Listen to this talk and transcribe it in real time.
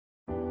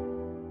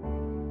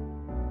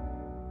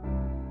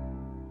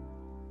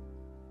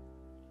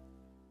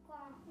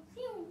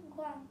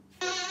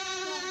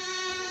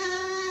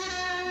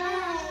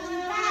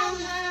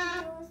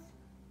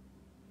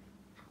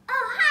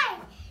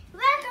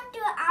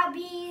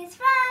this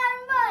fun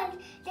world.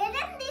 Then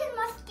these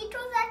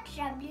mosquitoes are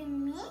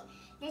troubling me.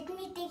 Let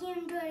me take you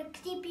into a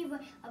creepy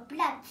world of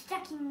blood,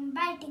 sucking,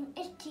 biting,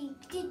 itchy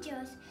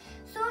creatures.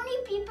 So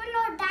many people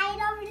have died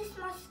of these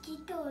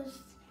mosquitoes.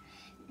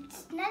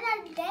 It's none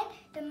other than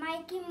the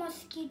mighty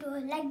mosquito,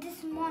 like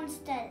this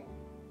monster.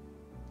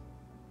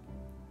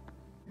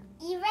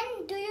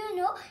 Even, do you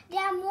know, they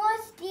are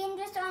most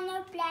dangerous on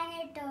our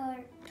planet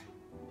Earth.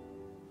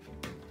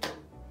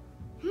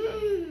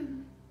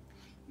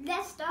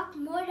 Let's talk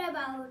more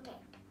about it.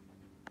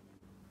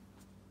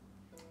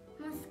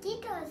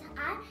 Mosquitoes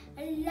are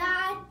a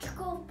large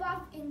group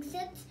of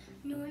insects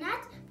known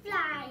as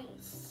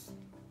flies.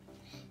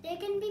 They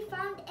can be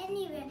found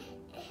anywhere,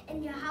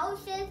 in your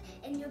houses,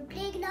 in your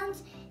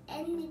playgrounds,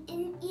 and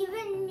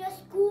even in your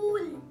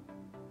school.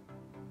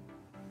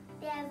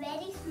 They are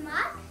very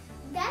smart.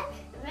 Then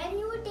when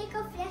you take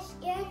a fresh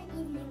air in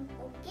the evening,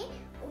 okay,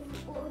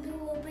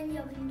 you open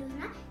your windows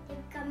now, they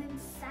come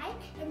inside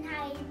and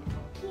hide,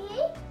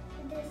 okay,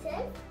 this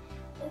is,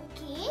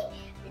 okay,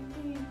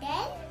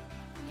 then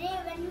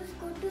when you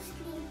go to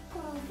sleep,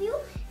 curfew,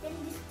 then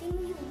they sting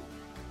you.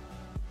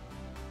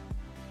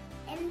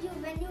 And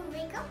when you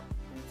wake up,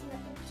 it's your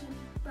itchy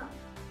bum.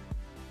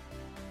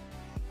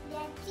 There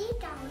are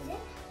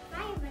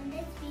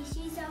 3,500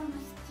 species of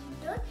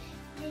mosquitoes.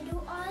 They do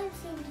all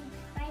same thing,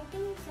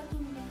 biting,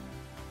 sucking them.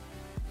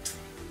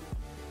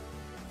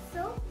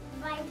 So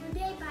why do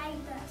they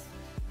bite us?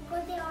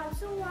 Because they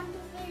also want to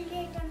fill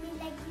their tummy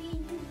like we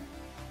do.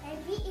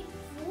 Like we eat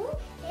food,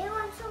 they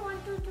also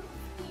want to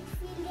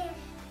fill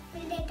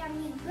their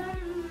tummy.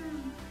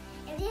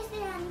 If they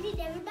stay hungry,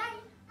 they will die.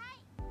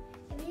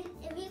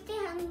 If we stay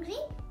hungry,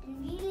 then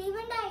we will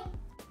even die.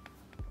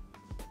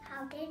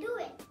 How they do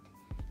it?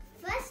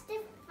 First they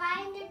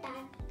find a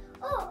target.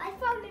 Oh, I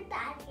found a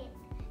target.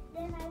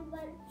 Then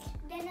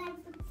I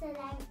put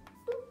saliva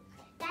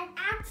that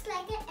acts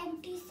like an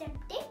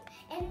antiseptic,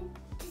 and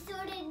so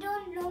they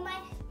don't know my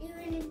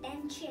evil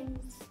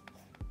intentions.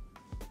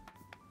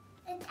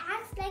 It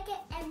acts like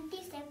an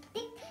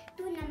antiseptic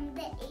to numb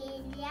the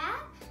area.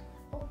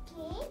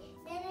 Okay.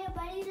 Then your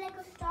body is like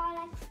a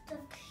straw-like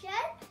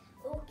structure.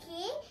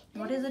 Okay.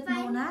 Then what is it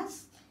known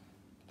as?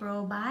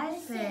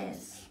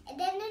 Proboscis. And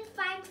then it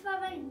finds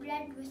from a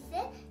blood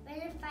vessel. When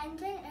it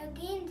finds it,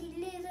 again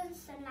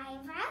releases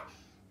saliva.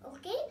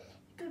 Okay,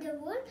 to the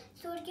wound,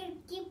 so it can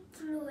keep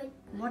fluid.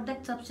 What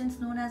that substance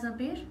known as,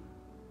 Abeer?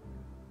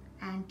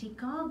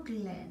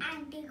 Anticoagulant.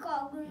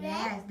 Anticoagulant.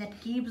 Yes,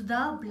 that keeps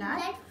the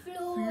blood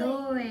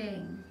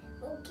flowing.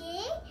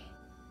 Okay.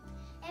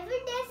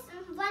 Every day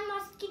one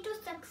mosquito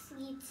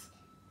succeeds.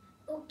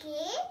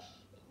 Okay.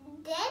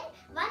 Then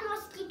one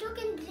mosquito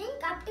can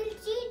drink up till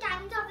 3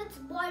 times of its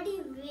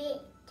body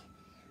weight.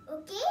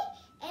 Okay.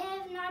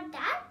 And if not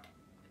that,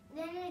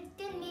 then it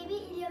can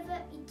maybe have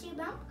an itchy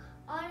bump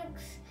or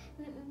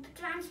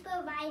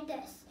transfer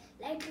virus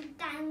like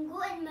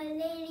dengue and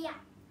malaria.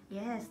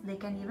 Yes, they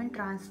can even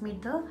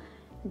transmit the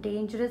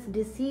dangerous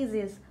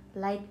diseases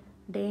like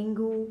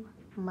dengue,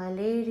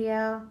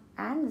 malaria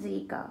and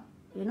Zika.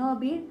 You know,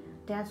 Abeer,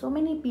 there are so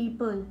many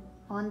people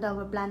on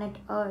our planet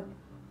Earth.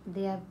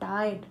 They have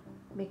died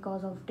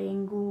because of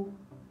dengue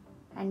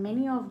and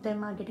many of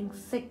them are getting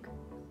sick.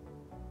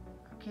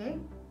 Okay?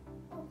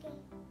 Okay.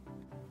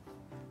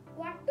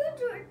 What to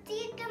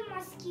treat the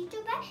mosquito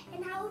bite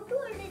and how to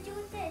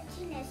reduce the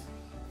itchiness?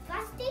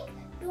 First thing,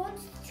 don't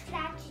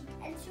scratch it,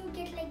 else you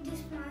get like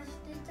this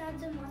are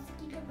the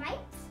mosquito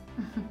bites.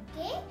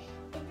 Okay,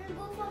 it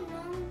will go for a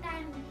long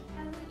time.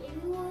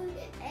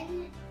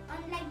 And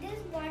on like this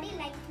body,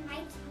 like my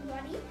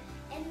body,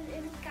 and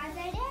if it's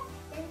covered,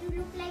 then you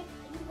look like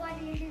you got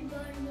a little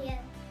burn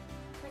here,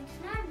 but it's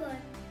not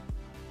burn.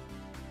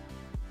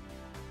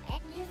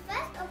 And you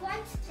first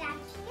avoid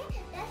scratching it.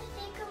 Just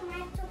take a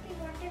mild soapy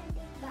water and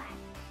take bath.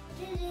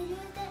 It will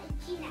reduce the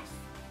itchiness.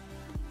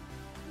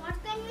 What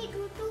can we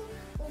do to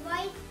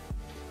avoid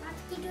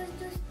mosquitoes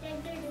to spread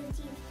the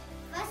disease?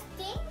 First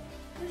thing,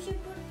 you should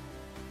put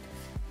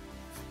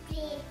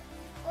spray.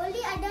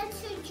 Only adults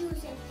should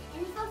use it.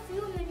 And for a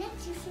few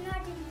minutes, you should not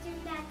enter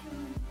that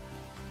room.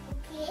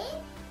 Okay?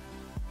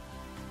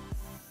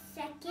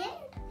 Second,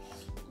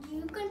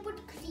 you can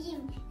put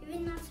cream if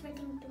you're not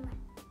sweating too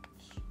much.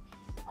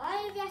 Or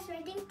if you are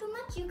sweating too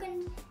much, you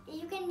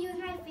can use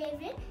my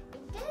favorite.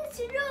 It is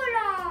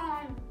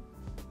roll-on.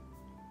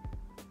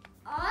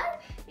 Or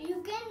you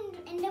can,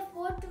 in the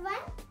fourth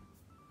one,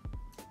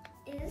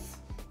 is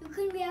you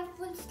can wear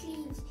full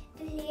sleeves.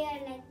 The layer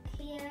like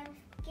here,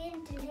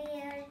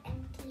 layer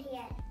and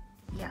layer.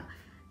 Yeah.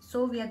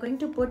 So we are going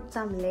to put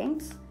some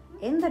links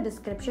in the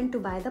description to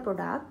buy the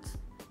products.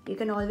 You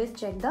can always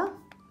check the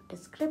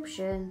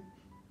description.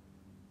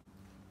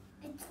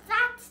 It's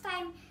facts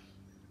time.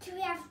 So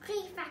we have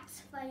 3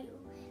 facts for you.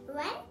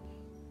 1.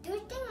 Do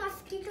you think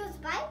mosquitoes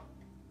bite?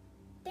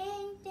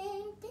 Think,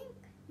 think, think.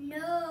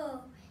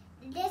 No.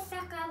 They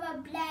suck our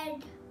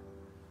blood.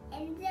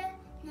 And the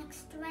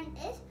next one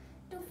is,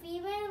 do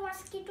female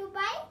mosquito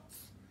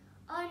bites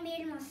or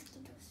male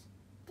mosquitoes?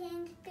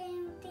 Think,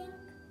 think, think.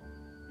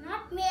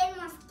 Not male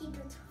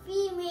mosquitoes,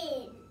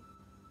 female.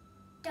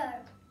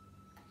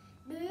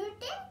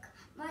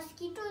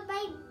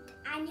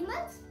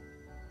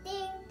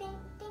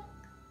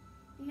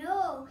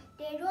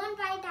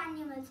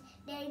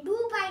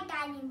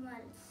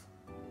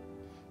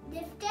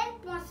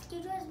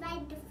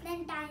 bite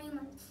different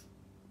animals.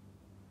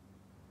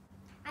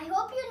 I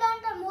hope you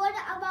learned more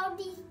about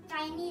these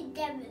tiny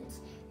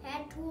devils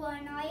who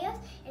annoy us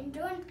and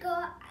don't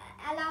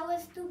allow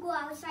us to go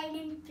outside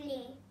and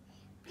play.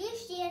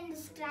 Please share and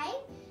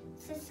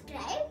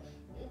subscribe.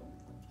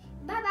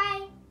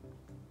 Bye-bye.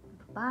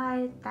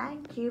 Bye.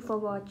 Thank you for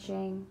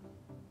watching.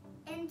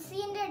 And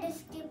see in the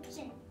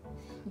description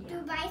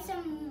to buy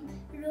some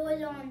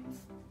roll-ons.